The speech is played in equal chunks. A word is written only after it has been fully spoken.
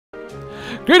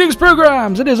Greetings,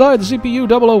 programs! It is I, the CPU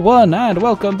 001, and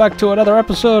welcome back to another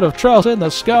episode of Trails in the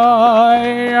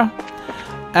Sky.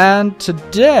 And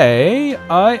today,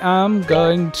 I am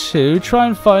going to try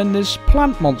and find this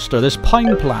plant monster, this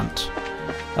pine plant.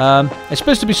 It's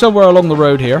supposed to be somewhere along the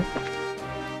road here.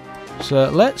 So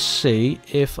let's see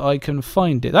if I can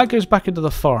find it. That goes back into the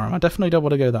farm. I definitely don't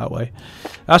want to go that way.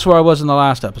 That's where I was in the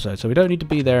last episode, so we don't need to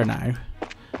be there now.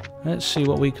 Let's see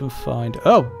what we can find.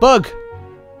 Oh, bug!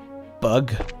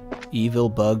 Bug. Evil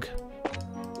bug.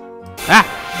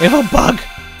 Ah! Evil bug!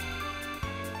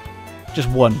 Just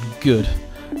one. Good.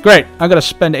 Great. I'm going to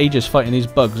spend ages fighting these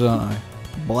bugs, aren't I?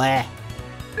 Blah.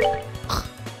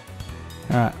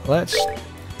 Alright, let's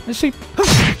see.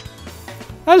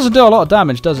 That doesn't do a lot of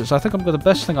damage, does it? So I think the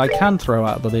best thing I can throw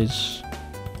at them is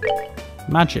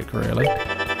magic, really.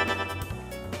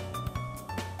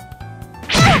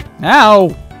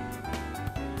 Ow!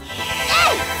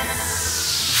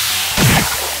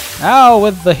 Ow,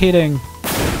 with the hitting.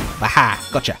 Aha,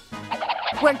 gotcha.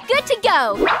 We're good to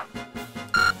go.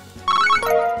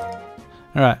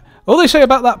 Alright. All they say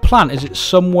about that plant is it's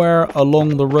somewhere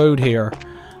along the road here.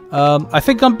 I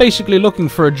think I'm basically looking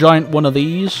for a giant one of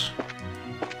these.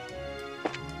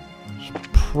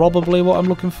 Probably what I'm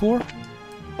looking for.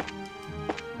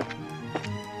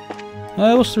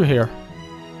 What's through here?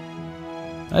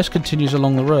 This continues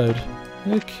along the road.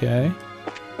 Okay.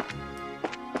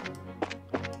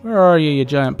 Where are you, you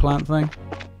giant plant thing?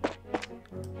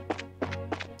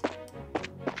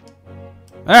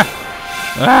 Ah!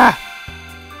 Ah!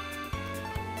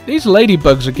 These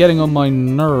ladybugs are getting on my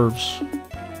nerves.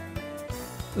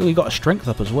 Ooh, you got a strength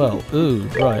up as well. Ooh,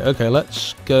 right. Okay,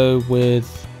 let's go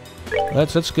with...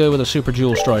 Let's go with a super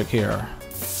dual strike here.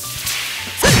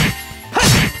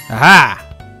 Aha!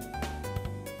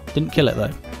 Didn't kill it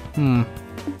though.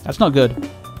 That's not good.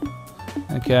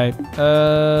 Okay.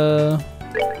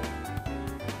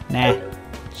 Nah.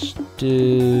 Let's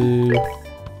do...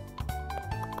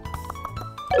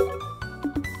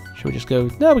 Should we just go...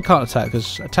 No, we can't attack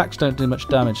because attacks don't do much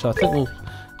damage. So I think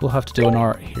we'll have to do an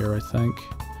art here. I think.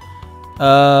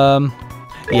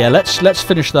 Yeah, let's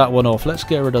finish that one off. Let's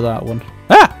get rid of that one.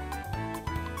 Ah!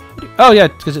 Oh yeah,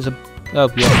 because it's a... Oh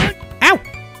yeah. Ow!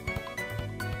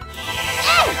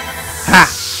 Ha!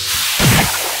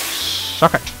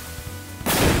 Suck it.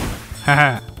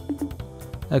 Haha.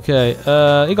 Okay.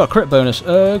 You got a crit bonus.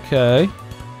 Okay.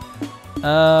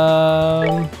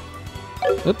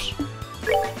 Oops.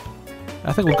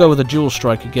 I think we'll go with a dual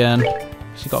strike again.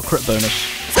 Because he got a crit bonus.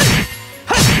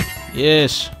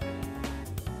 Yes.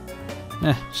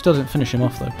 Still didn't finish him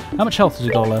off though. How much health has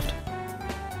he got left?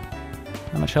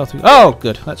 How much health? Oh,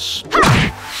 good. Let's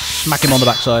smack him on the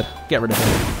backside. Get rid of him.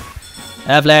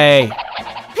 Lovely.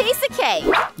 Piece of cake.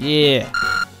 Yeah.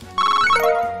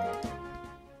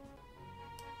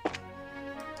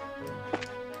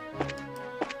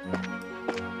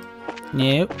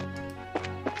 No.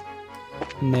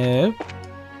 No.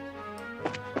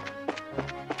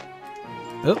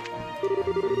 Oh.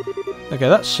 Okay,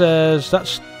 that says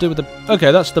that's do with the...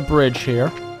 Okay, that's the bridge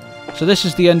here. So this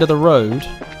is the end of the road.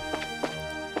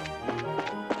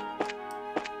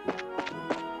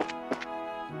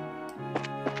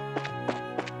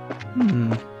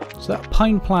 So that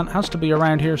pine plant has to be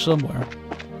around here somewhere.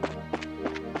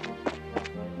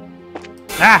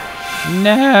 Ah!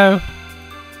 No!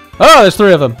 Oh, there's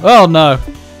three of them. Oh, no.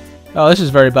 Oh, this is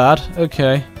very bad.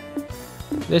 Okay.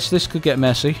 This could get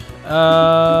messy.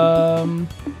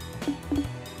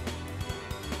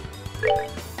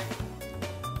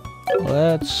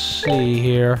 Let's see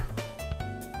here.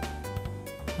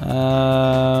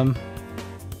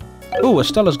 Oh,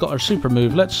 Estella's got her super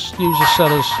move. Let's use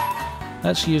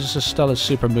Estella's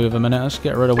super move a minute. Let's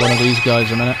get rid of one of these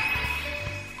guys a minute.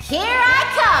 Here I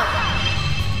come.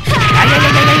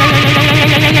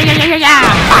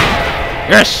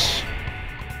 Yes!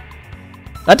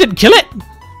 That didn't kill it!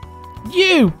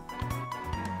 You!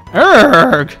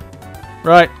 Urgh!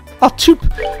 Right. Oh, two.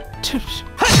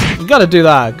 Gotta do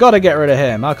that. Gotta get rid of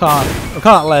him. I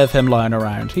can't leave him lying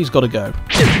around. He's gotta go.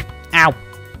 Ow!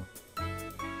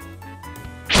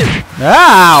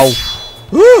 Ow!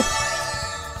 Woo!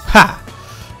 Ha!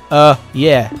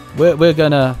 Yeah. We're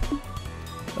gonna...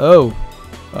 Oh.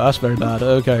 That's very bad.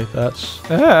 Okay, that's...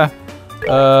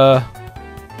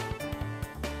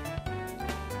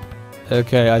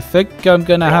 Okay, I think I'm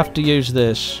gonna have to use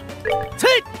this.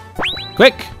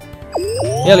 Quick!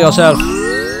 Heal yourself!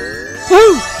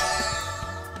 Woo!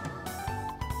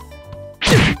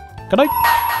 Can I?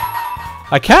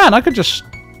 I can! I could just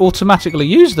automatically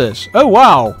use this. Oh,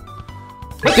 wow!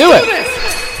 Do it!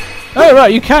 Oh,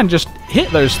 right, you can just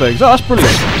hit those things. Oh, that's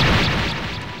brilliant.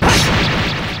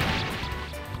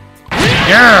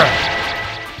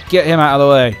 Yeah! Get him out of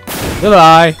the way.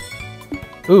 Goodbye.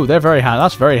 Ooh, they're very handy.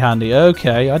 That's very handy.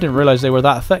 Okay, I didn't realise they were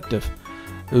that effective.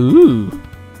 Ooh.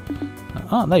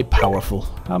 Aren't they powerful?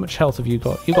 How much health have you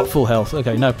got? You've got full health.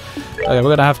 Okay, no. Okay, we're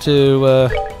going to have to...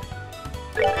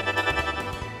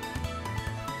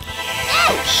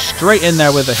 straight in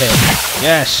there with a hit.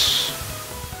 Yes.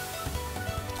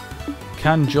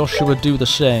 Can Joshua do the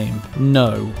same?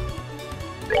 No.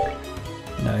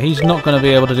 No, he's not going to be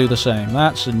able to do the same.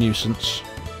 That's a nuisance.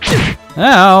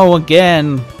 Ow,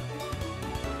 again.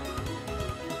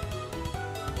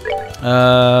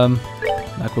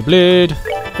 Aqua Bleed.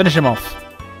 Finish him off.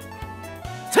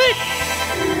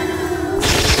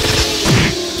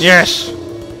 Yes!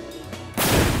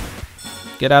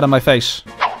 Get out of my face.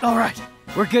 Alright,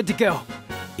 we're good to go.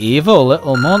 Evil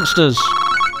little monsters.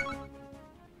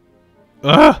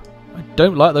 Ugh! I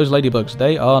don't like those ladybugs.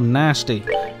 They are nasty.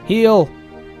 Heal!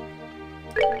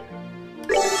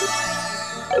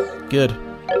 Good.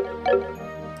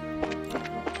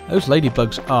 Those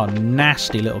ladybugs are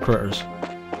nasty little critters.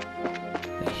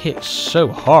 They hit so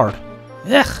hard.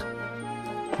 Ugh!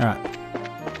 Alright.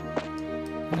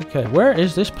 Okay, where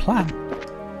is this plan?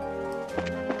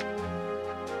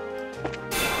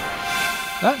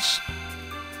 That's...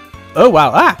 Oh,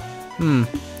 wow. Ah!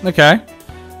 Okay.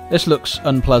 This looks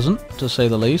unpleasant, to say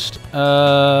the least.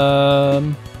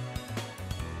 Alright,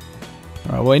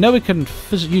 well, we know we can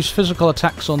use physical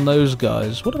attacks on those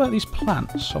guys. What about these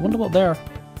plants? I wonder what they're...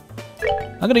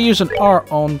 I'm going to use an art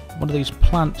on one of these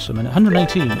plants a minute.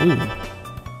 118. Ooh.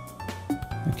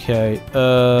 Okay.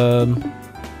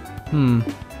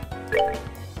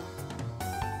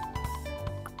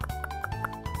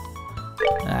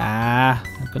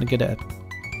 I'm going to get it.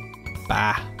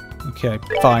 Bah. Okay,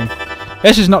 fine.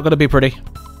 This is not going to be pretty.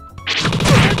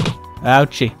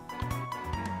 Ouchie.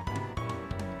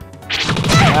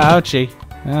 Ouchie.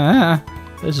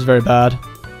 This is very bad.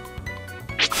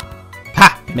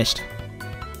 Ha! Missed.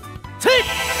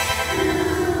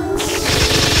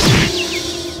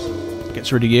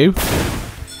 Gets rid of you.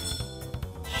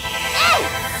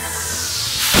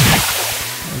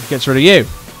 Gets rid of you.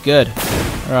 Good.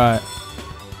 Right.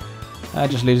 That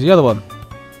just leaves the other one.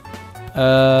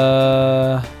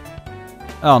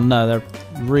 Oh no, they're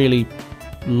really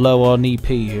low on EP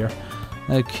here.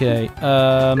 Okay.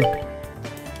 Now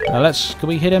can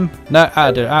we hit him? No,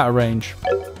 out of range.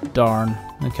 Darn.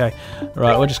 Okay.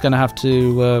 Right, we're just gonna have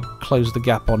to close the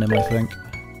gap on him, I think.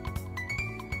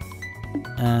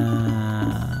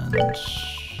 And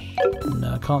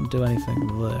no, I can't do anything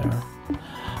there.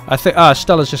 I think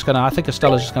Stella's just gonna. I think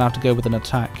Stella's just gonna have to go with an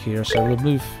attack here. So we'll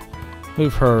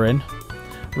move her in.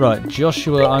 Right,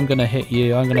 Joshua, I'm gonna hit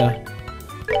you. I'm gonna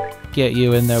get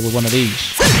you in there with one of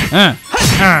these.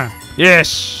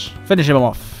 Yes! Finish him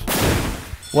off.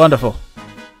 Wonderful.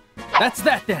 That's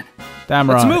that then. Damn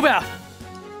right. Let's move out.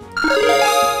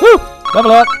 Woo!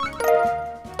 Level up.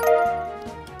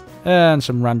 And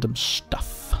some random stuff.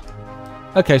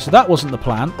 Okay, so that wasn't the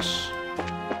plants.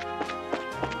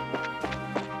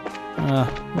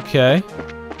 Okay.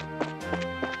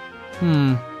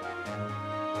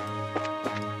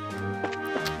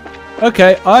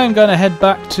 Okay, I am going to head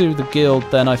back to the guild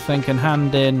then, I think, and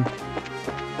hand in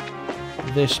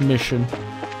this mission.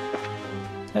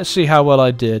 Let's see how well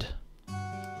I did.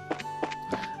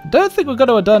 Don't think we're going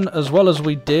to have done as well as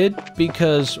we did,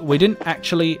 because we didn't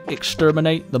actually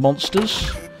exterminate the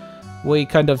monsters. We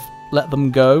kind of let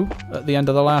them go at the end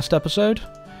of the last episode.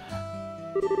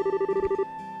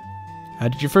 How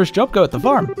did your first job go at the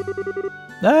farm?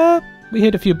 We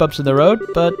hit a few bumps in the road,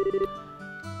 but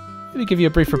let me give you a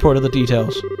brief report of the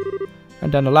details.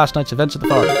 And down to last night's events at the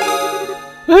farm.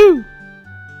 Woohoo!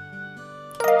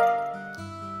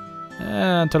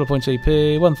 And total points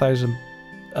AP, 1,000.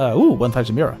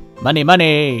 1,000 euro. Money,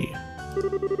 money!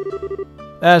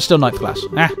 Still ninth class.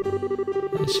 I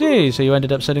see, so you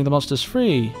ended up setting the monsters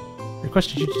free.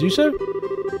 Requested you to do so?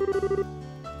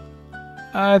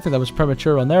 I think that was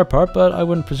premature on their part, but I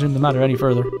wouldn't presume the matter any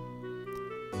further.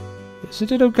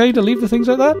 Isn't it okay to leave the things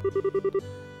like that?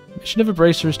 Mission of a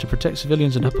Bracer is to protect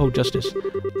civilians and uphold justice.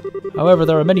 However,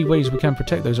 there are many ways we can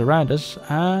protect those around us,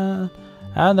 and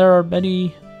there are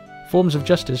many forms of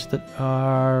justice that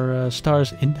are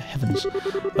stars in the heavens.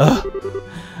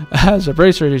 As a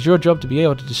Bracer, it is your job to be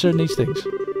able to discern these things.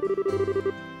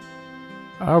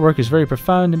 Our work has very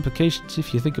profound implications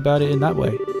if you think about it in that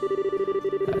way.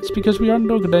 It's because we are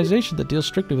an organization that deals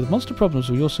strictly with monster problems.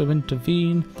 We also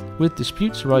intervene with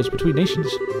disputes arise between nations.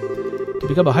 To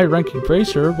become a high-ranking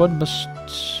Bracer, one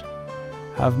must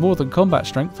have more than combat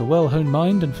strength. A well-honed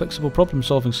mind and flexible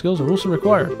problem-solving skills are also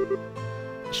required.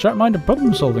 A sharp mind and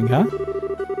problem-solving, huh?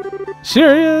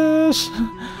 Serious?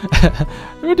 The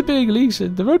road to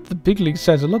the big leagues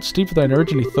sounds a lot steeper than I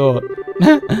originally thought.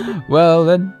 Well,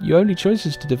 then, your only choice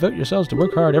is to devote yourselves to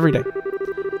work hard every day.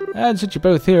 And since you're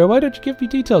both here, why don't you give me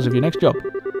details of your next job?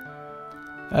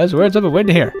 As words I've been waiting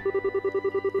to hear.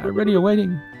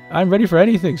 I'm ready for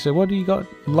anything, so what do you got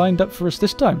lined up for us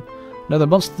this time? Another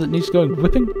monster that needs going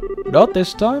whipping? Not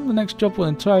this time. The next job will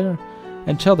entail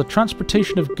the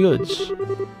transportation of goods.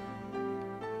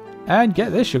 And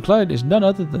get this, your client is none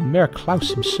other than Mayor Klaus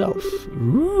himself.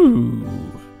 Ooh.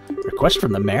 Request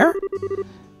from the mayor?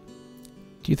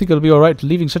 Do you think it'll be alright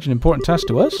leaving such an important task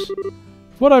to us?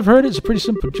 From what I've heard, it's a pretty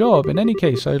simple job. In any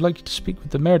case, I'd like you to speak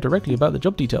with the mayor directly about the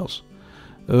job details.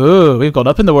 Ooh, we've gone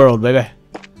up in the world, baby.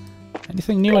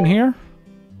 Anything new in here?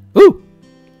 Ooh!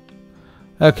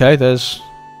 Okay, there's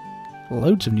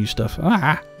loads of new stuff.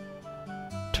 Ah!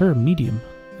 Term medium.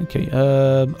 Okay,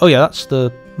 oh yeah, that's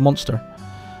the monster.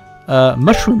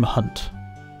 Mushroom hunt.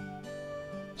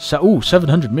 Ooh,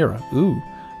 700 mira. Ooh.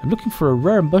 I'm looking for a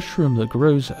rare mushroom that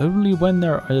grows only when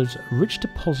there is rich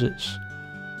deposits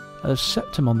of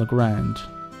septum on the ground.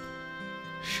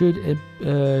 Should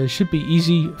be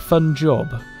easy, fun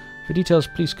job. For details,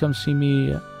 please come see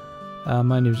me.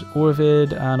 My name's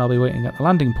Orvid, and I'll be waiting at the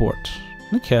landing port.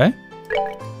 Okay.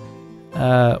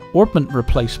 Orbment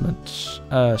replacements.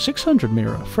 600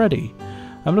 mira. Freddy.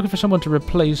 I'm looking for someone to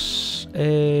replace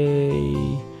a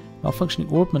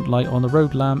malfunctioning orbment light on the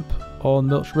road lamp on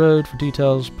Milch Road. For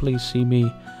details, please see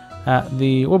me at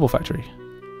the Orbital Factory.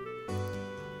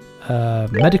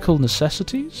 Medical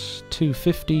necessities.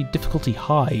 250. Difficulty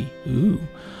high. Ooh.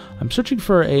 I'm searching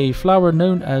for a flower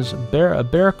known as a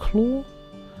bear claw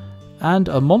and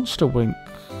a monster wing.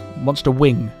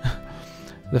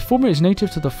 The former is native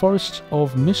to the forests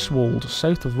of Mistwald,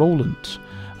 south of Roland,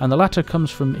 and the latter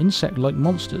comes from insect-like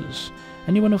monsters.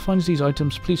 Anyone who finds these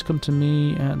items, please come to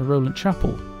me at the Roland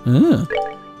Chapel. Ah.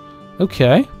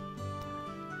 Okay.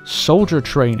 Soldier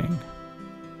training.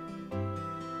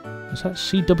 Is that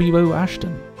CWO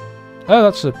Ashton? Oh,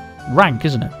 that's a rank,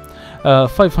 isn't it?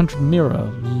 500 mira.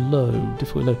 Low.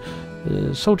 Difficulty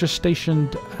low. Soldiers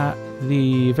stationed at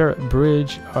the Verret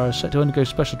Bridge are set to undergo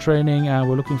special training, and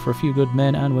we're looking for a few good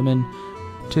men and women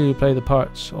to play the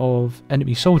parts of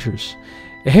enemy soldiers.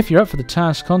 If you're up for the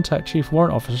task, contact Chief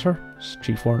Warrant Officer.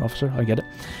 Chief Warrant Officer, I get it.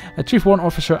 Chief Warrant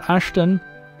Officer Ashton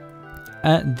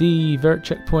at the Verret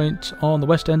checkpoint on the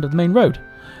west end of the main road.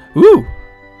 Ooh!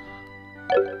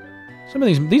 Some of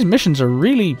these missions are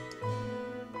really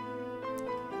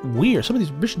weird. Some of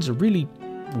these missions are really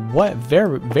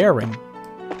varying.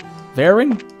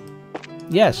 Varying?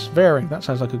 Yes, varying. That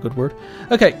sounds like a good word.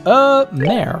 Okay,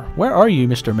 Mayor. Where are you,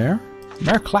 Mr. Mayor?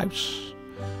 Mayor Klaus.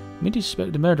 We need to speak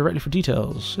to the Mayor directly for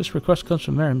details. This request comes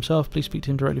from the Mayor himself. Please speak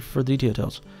to him directly for the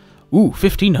details. Ooh,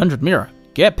 1500 mira.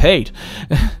 Get paid.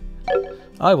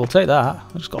 I will take that.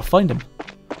 I just gotta find him.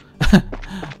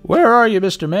 Where are you,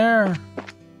 Mr. Mayor?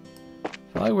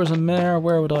 If I was a mayor,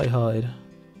 where would I hide?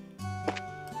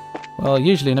 Well,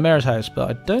 usually in a mayor's house, but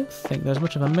I don't think there's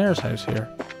much of a mayor's house here.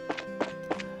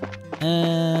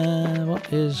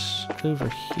 What is over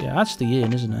here? That's the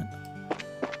inn, isn't it?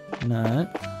 No.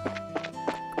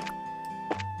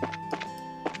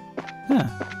 Huh.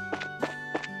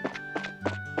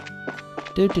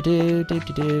 Right,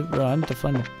 I need to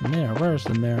find the mayor. Where's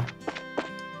the mayor?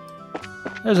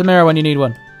 There's a mayor when you need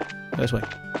one. This way.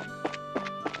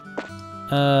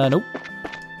 Nope.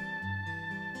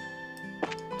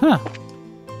 Huh.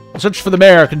 The search for the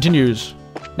mayor continues.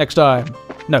 Next time.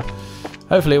 No.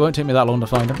 Hopefully it won't take me that long to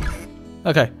find him.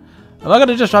 Okay. Am I going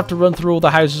to just have to run through all the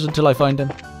houses until I find him?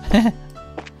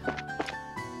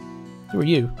 Who are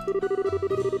you?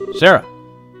 Sarah.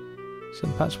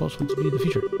 Some Pat Swallows wants to be in the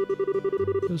future.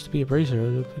 Supposed to be a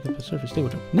bracer. Pick up a surface stable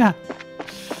job. Nah.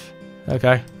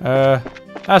 Okay.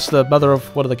 That's the mother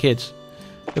of one of the kids.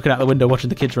 Looking out the window watching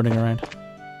the kids running around.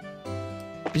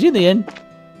 Is he in the inn?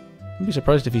 I'd be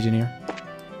surprised if he's in here.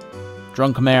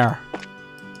 Drunk mayor.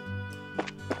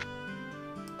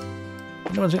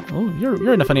 No one's in. Oh,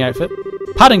 you're in a funny outfit.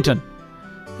 Paddington!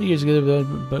 Years ago,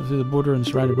 through the border and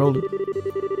surrounded Roland.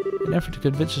 In an effort to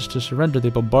convince us to surrender, they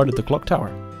bombarded the clock tower.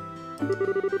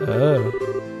 Oh.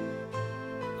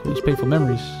 Coolest painful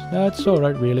memories. That's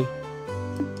alright, really.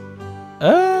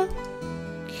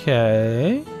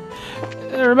 Okay.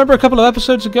 I remember a couple of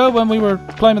episodes ago when we were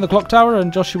climbing the clock tower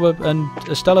and Joshua and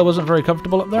Estella wasn't very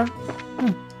comfortable up there.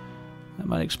 That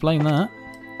might explain that.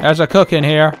 There's a cook in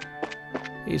here.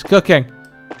 He's cooking.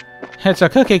 It's a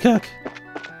cookie cook.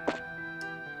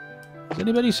 Has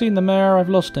anybody seen the mayor? I've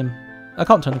lost him. I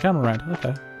can't turn the camera around.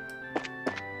 Okay.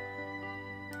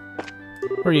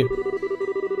 Where are you?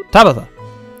 Tabitha.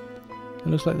 It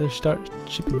looks like they start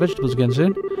shipping vegetables again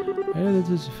soon. This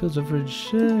is fields of rich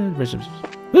vegetables.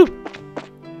 Woo!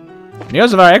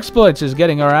 News of our exploits is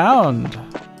getting around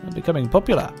and becoming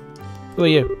popular. Who are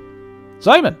you?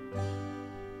 Simon!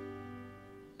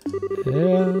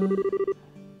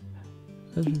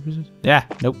 Yeah,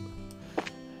 nope.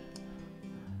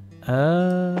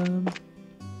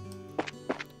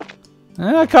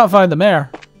 I can't find the mayor.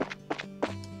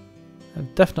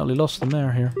 I've definitely lost the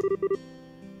mayor here.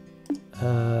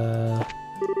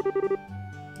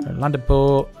 Landed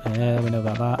port. Yeah, we know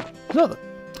about that. It's not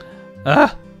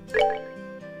the...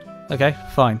 Okay,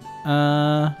 fine.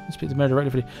 Let's speak to the mayor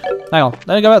directly for you. Hang on.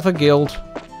 Let me go back to the guild.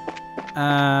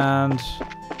 And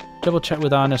double check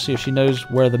with Anna, see if she knows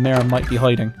where the mayor might be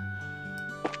hiding.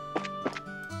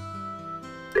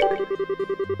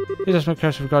 Please ask my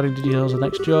question regarding the details of the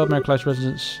next job. Mayor Klaus'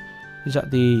 residence is at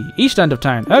the east end of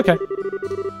town. Okay.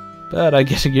 But I'm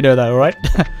guessing you know that, alright?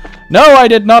 No, I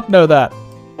did not know that.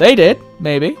 They did,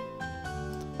 maybe.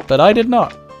 But I did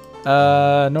not.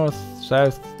 North,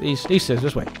 south, east. East is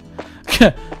this way.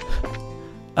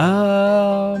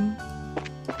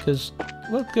 Because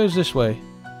what goes this way?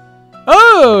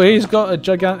 Oh, he's got a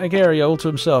gigantic area all to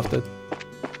himself. The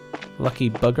lucky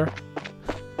bugger.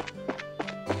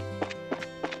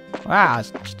 Wow,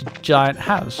 it's just a giant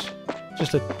house.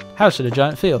 Just a house in a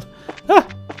giant field. Ah!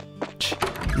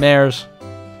 Mares.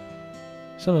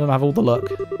 Some of them have all the luck.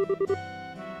 Do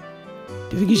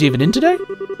you think he's even in today?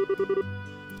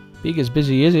 Being as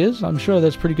busy as he is, I'm sure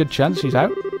there's a pretty good chance he's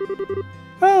out.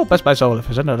 Oh, bless my soul if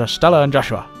it's another Stella and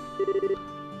Joshua.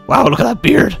 Wow, look at that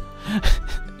beard!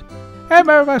 Hey,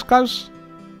 Merry Klaus.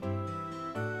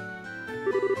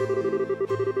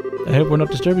 I hope we're not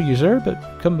disturbing you, sir,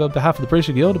 but come on behalf of the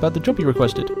Bracer Guild about the job you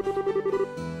requested.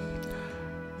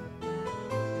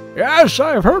 Yes,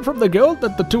 I have heard from the guild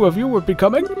that the two of you would be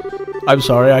coming. I'm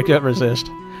sorry, I can't resist.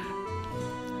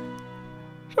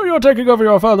 So you're taking over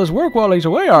your father's work while he's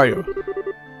away, are you?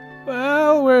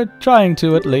 Well, we're trying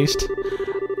to, at least.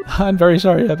 I'm very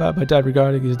sorry about my dad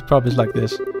regarding his problems like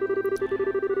this.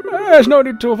 There's no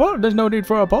need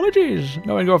for apologies.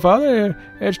 Knowing your father,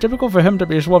 it's typical for him to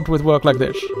be swamped with work like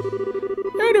this.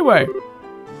 Anyway,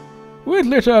 with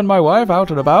Lita and my wife out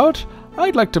and about,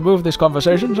 I'd like to move this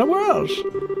conversation somewhere else.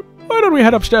 Why don't we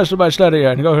head upstairs to my study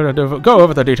and go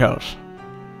over the details?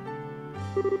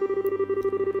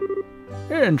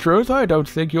 In truth, I don't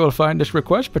think you'll find this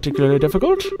request particularly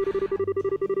difficult.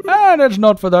 And it's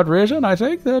not for that reason, I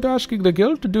think, that asking the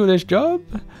guild to do this job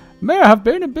may have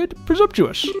been a bit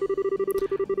presumptuous.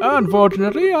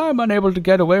 Unfortunately, I'm unable to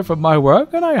get away from my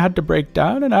work, and I had to break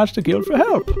down and ask the guild for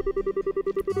help.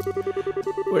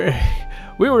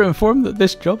 We were informed that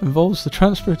this job involves the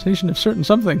transportation of certain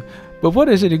something, but what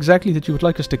is it exactly that you would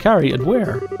like us to carry, and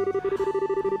where?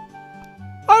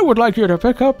 I would like you to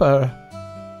pick up a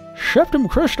septum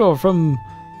crystal from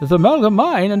the Amalgam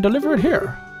Mine and deliver it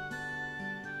here.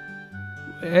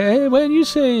 When you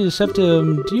say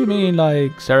septum, do you mean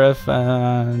like Seraph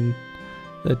and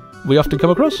that we often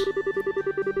come across?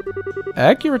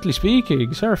 Accurately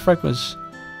speaking, Seraph fragments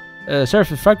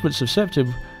of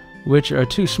septum which are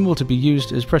too small to be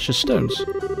used as precious stones.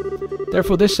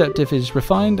 Therefore this septum is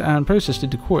refined and processed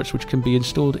into quartz which can be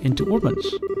installed into ornaments.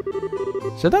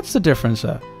 So that's the difference,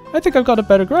 sir. I think I've got a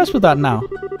better grasp of that now.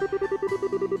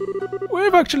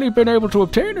 We've actually been able to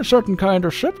obtain a certain kind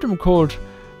of septum called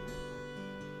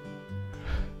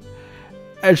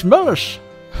Asmellus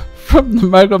from the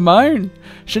Amalgam Mine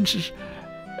since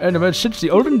the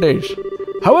olden days.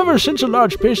 However, since a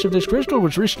large piece of this crystal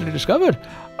was recently discovered,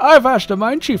 I've asked the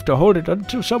mine chief to hold it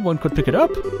until someone could pick it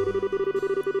up.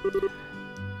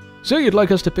 So you'd like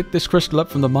us to pick this crystal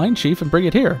up from the mine chief and bring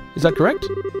it here, is that correct?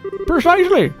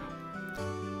 Precisely.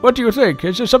 What do you think?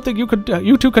 Is this something you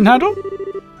two can handle?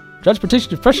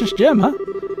 Transportation of precious gem, huh?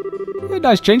 A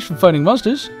nice change from fighting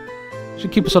monsters.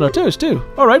 Should keep us on our toes, too.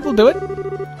 Alright, we'll do it.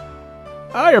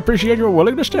 I appreciate your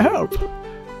willingness to help.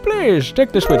 Please,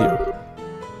 take this with you.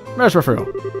 As referral.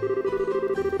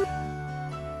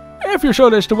 If you show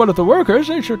this to one of the workers,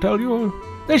 they should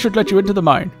let you into the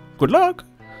mine. Good luck.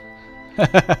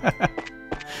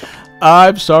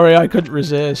 I'm sorry, I couldn't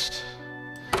resist.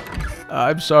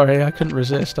 I'm sorry, I couldn't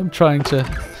resist. I'm trying to...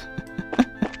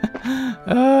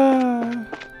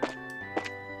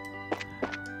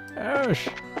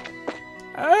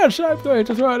 Yes, I'm going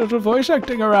to throw a little voice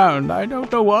acting around. I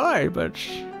don't know why, but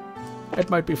it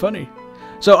might be funny.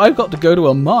 So I've got to go to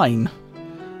a mine.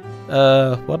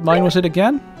 What mine was it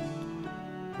again?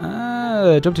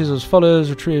 Jump to as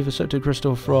follows. Retrieve a septum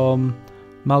crystal from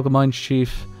Amalgam Mine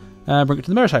Chief and bring it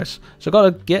to the mayor's house. So I've got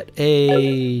to get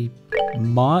a...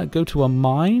 go to a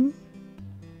mine?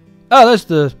 Oh, there's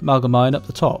the amalgam mine up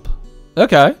the top.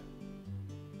 Okay.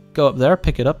 Go up there,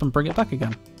 pick it up, and bring it back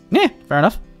again. Yeah, fair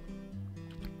enough.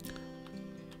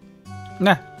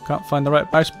 Nah, can't find the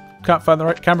right mouse. Can't find the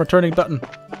right camera turning button.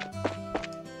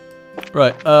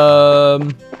 Right,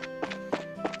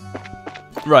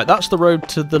 right, that's the road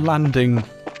to the landing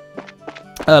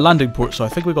port, so I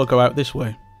think we gotta go out this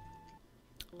way.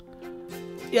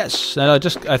 Yes, and I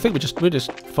think we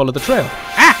just follow the trail.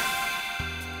 Ah!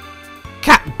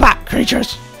 Cat bat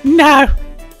creatures! No!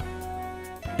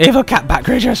 Evil cat bat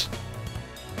creatures!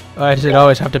 Why does it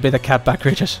always have to be the cat bat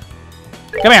creatures?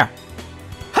 Come here!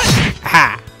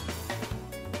 Ha!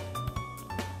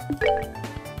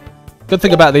 Good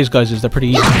thing about these guys is they're pretty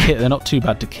easy to kill. They're not too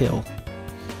bad to kill.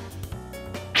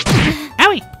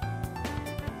 Owie!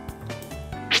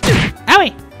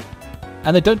 Owie!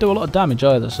 And they don't do a lot of damage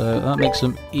either, so that makes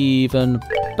them even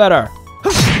better.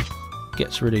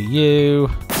 Gets rid of you.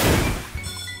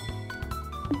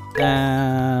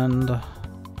 And...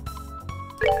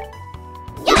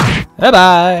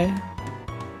 bye-bye!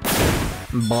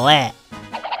 Bleh.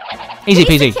 Easy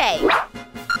peasy. Piece of cake.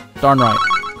 Darn right.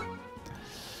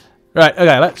 Right,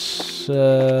 okay, let's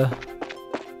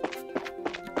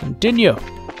continue.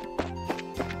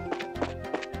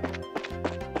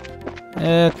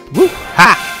 Woo!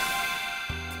 Ha!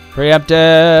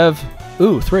 Preemptive.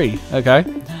 Ooh, 3. Okay.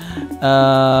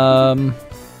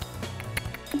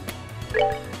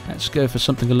 Let's go for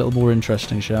something a little more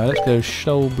interesting, shall we? Let's go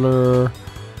Shobler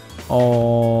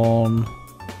on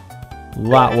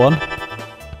that one,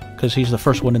 because he's the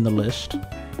first one in the list.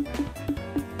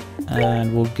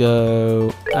 And we'll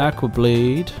go Aqua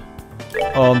Bleed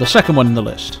on the second one in the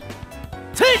list.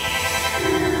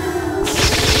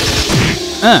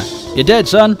 You're dead,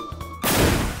 son.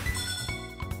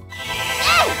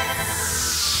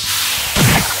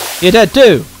 You're dead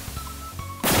too.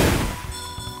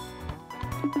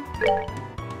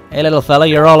 Hey, little fella,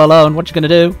 you're all alone. What you gonna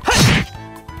do?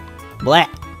 Blah.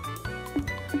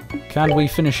 Can we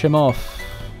finish him off?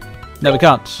 No, we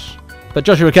can't. But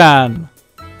Joshua can.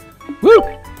 Woo!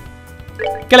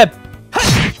 Kill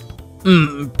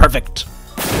him! Perfect.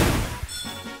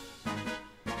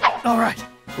 Alright,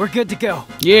 we're good to go.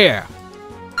 Yeah.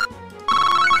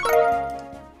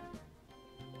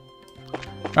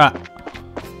 Right.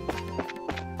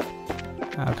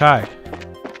 Okay.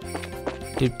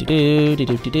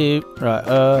 Do. Right,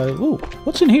 ooh,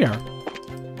 what's in here?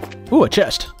 Ooh, a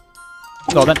chest.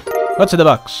 Go on then. What's in the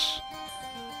box?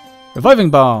 Reviving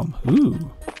bomb.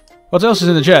 Ooh. What else is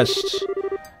in the chest?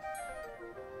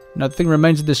 Nothing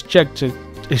remains in this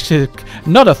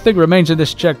not a thing remains in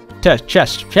this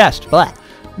chest. Blah.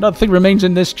 Nothing remains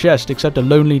in this chest except a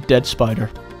lonely dead spider.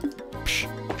 Psh.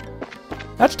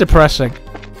 That's depressing.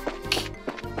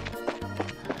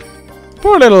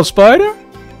 Poor little spider.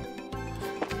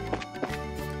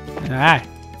 Ah.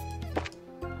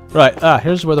 Right,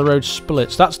 here's where the road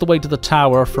splits. That's the way to the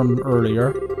tower from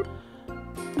earlier.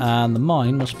 And the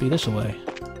mine must be this way.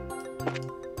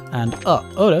 And up.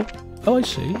 Oh no. Oh, I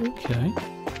see. Okay.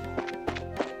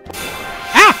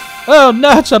 Ah! Oh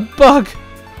no, it's a bug!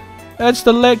 That's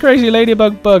the crazy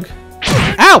ladybug bug.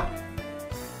 Ow!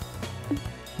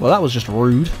 Well, that was just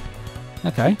rude.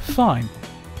 Okay, fine.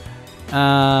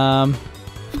 I've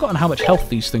forgotten how much health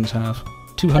these things have.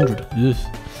 200. Ugh.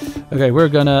 Okay, we're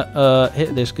gonna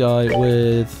hit this guy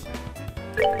with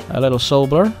a little soul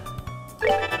blur.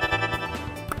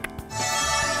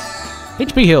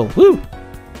 HP heal. Woo!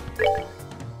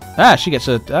 Ah, she gets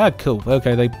a... Ah, cool.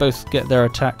 Okay, they both get their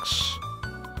attacks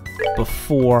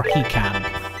before he can.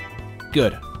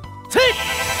 Good.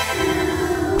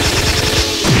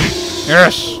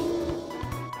 Yes!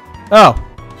 Oh.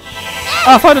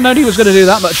 Oh, if I'd have known he was going to do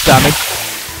that much damage,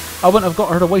 I wouldn't have got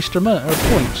her to waste her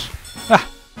points. Ah,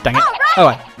 dang it. Oh,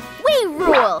 wait. We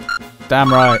rule.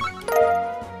 Damn right.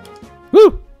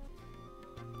 Woo!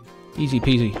 Easy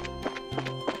peasy.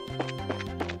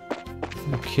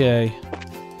 Okay.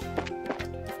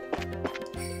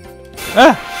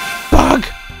 Ah! Bug!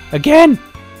 Again!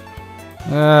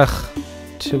 Ugh.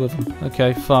 2 of them.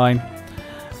 Okay, fine.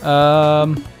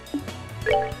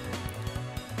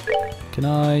 Can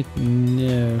I?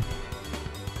 No.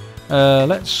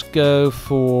 Let's go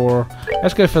for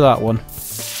that one.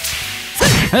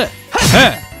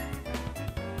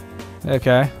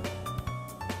 Okay.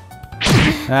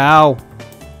 Ow.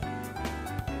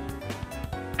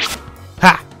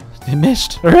 Ha! It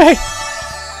missed. Hooray!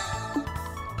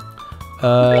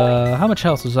 How much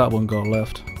health has that one got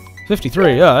left?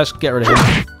 53. Oh, let's get rid of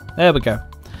him. There we go.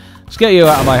 Let's get you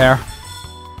out of my hair.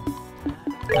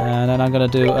 And then I'm going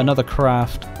to do another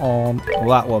craft on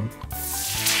that one.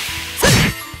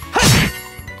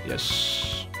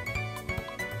 Yes.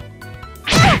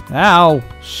 Ow!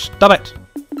 Stop it!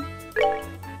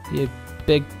 You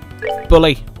big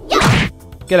bully.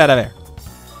 Get out of here.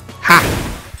 Ha!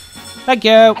 Thank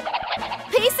you!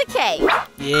 Piece of cake.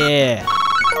 Yeah!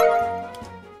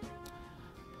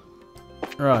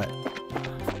 Right.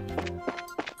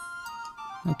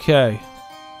 Okay.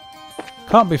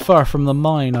 Can't be far from the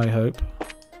mine, I hope.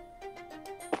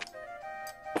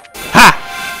 Ha!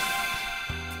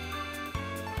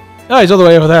 Oh, he's all the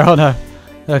way over there. Oh no.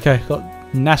 Okay, got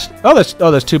nasty. Oh,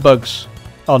 there's 2 bugs.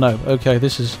 Oh no. Okay,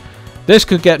 this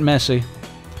could get messy.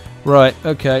 Right.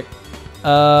 Okay.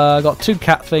 I got 2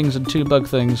 cat things and 2 bug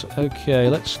things. Okay,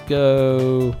 let's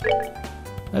go.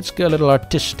 Let's go a little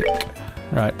artistic.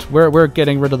 Right, we're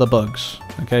getting rid of the bugs.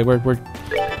 Okay, we're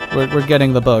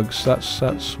getting the bugs.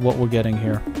 That's what we're getting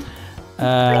here.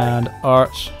 And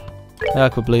art,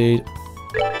 Aquableed,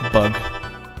 bug.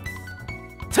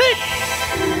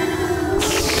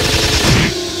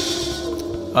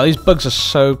 Oh, these bugs are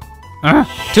so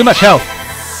too much health.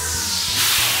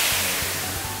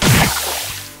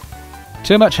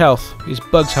 Too much health. These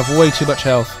bugs have way too much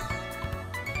health.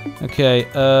 Okay,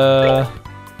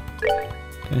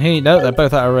 can he? No, they're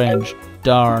both out of range.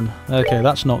 Darn. Okay,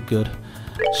 that's not good.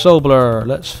 Soul Blur,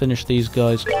 let's finish these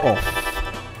guys off.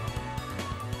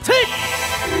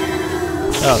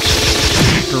 Oh,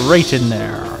 straight in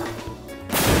there.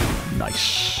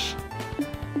 Nice.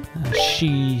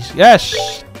 She's... Yes!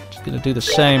 She's going to do the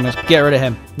same. Let's get rid of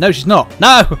him. No, she's not.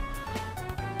 No!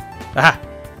 Aha!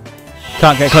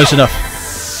 Can't get close enough.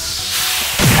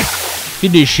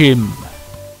 Finish him.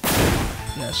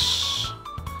 Yes.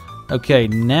 Okay,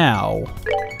 now...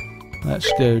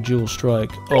 Let's go dual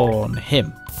strike on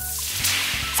him.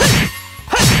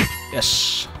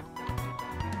 Yes.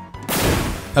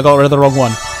 I got rid of the wrong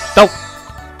one. Nope.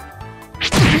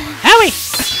 Howie!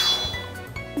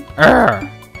 Arrgh.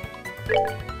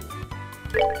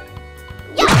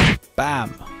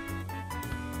 Bam.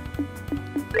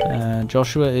 And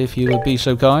Joshua, if you would be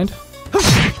so kind.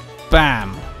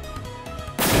 Bam.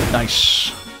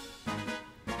 Nice.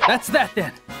 That's that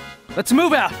then. Let's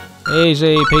move out.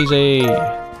 Easy peasy.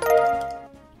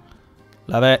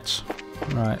 Love it.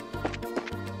 Right.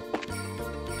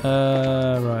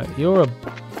 Right. You're a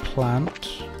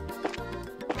plant.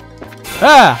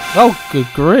 Ah! Oh, good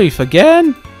grief.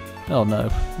 Again? Oh, no.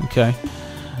 Okay.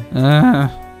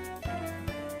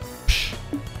 Psh.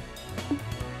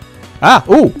 Ah!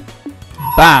 Ooh!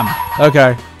 Bam!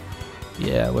 Okay.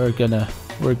 Yeah, we're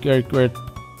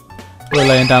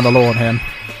laying down the law on him.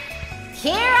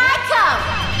 Here I come.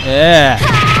 Yeah!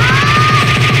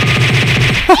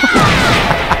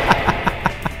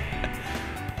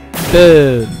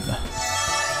 Boom!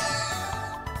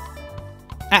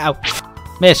 Ow!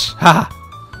 Miss! Haha!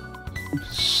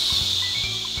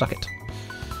 Suck it.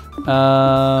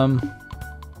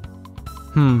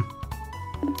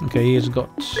 Okay, he's got...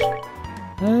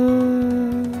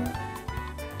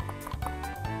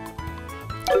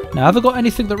 Now, have I got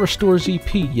anything that restores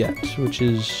EP yet? Which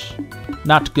is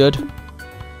not good.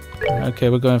 Okay,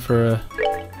 we're going for a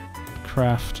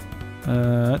craft.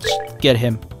 Let's get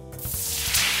him.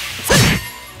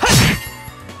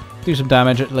 Do some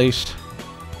damage at least.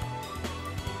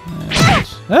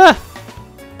 Ah!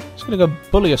 Just gonna go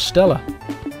bully a Stella.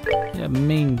 Yeah,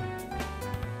 mean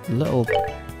little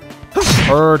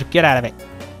bird. Get out of it.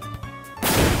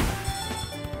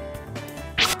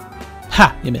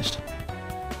 Ha! You missed.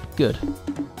 Good.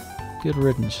 Good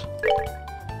riddance.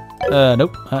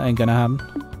 Nope. That ain't gonna happen.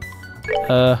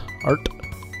 Art.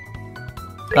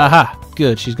 Aha!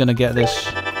 Good. She's gonna get this.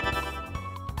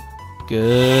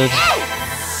 Good.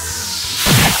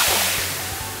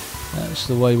 That's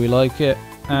the way we like it.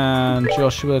 And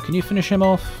Joshua, can you finish him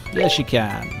off? Yes, you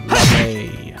can.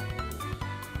 Lovely.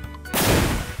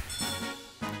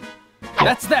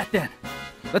 That's that then.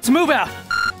 Let's move out.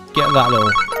 Get that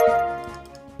little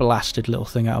blasted little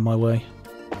thing out of my way.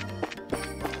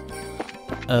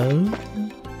 Oh.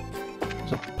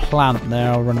 There's a plant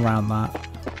there. I'll run around that.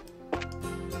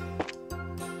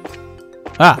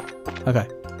 Ah! Okay.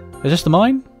 Is this the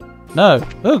mine? No.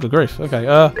 Oh, good grief. Okay.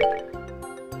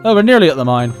 Oh, we're nearly at the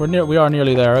mine. We are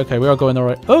nearly there. Okay, we are going the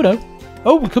right... Oh, no.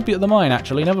 Oh, we could be at the mine,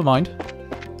 actually. Never mind.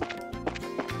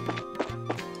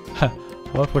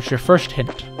 What was your first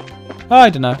hint?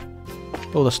 I don't know.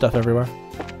 All the stuff everywhere.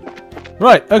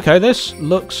 Right, okay, this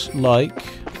looks like...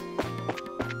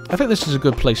 I think this is a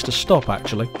good place to stop,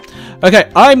 actually. Okay,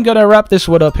 I'm going to wrap this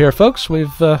one up here, folks.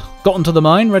 We've gotten to the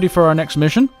mine, ready for our next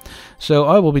mission. So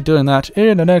I will be doing that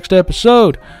in the next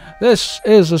episode. This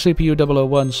is the CPU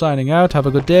 001 signing out. Have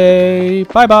a good day.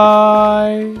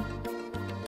 Bye-bye.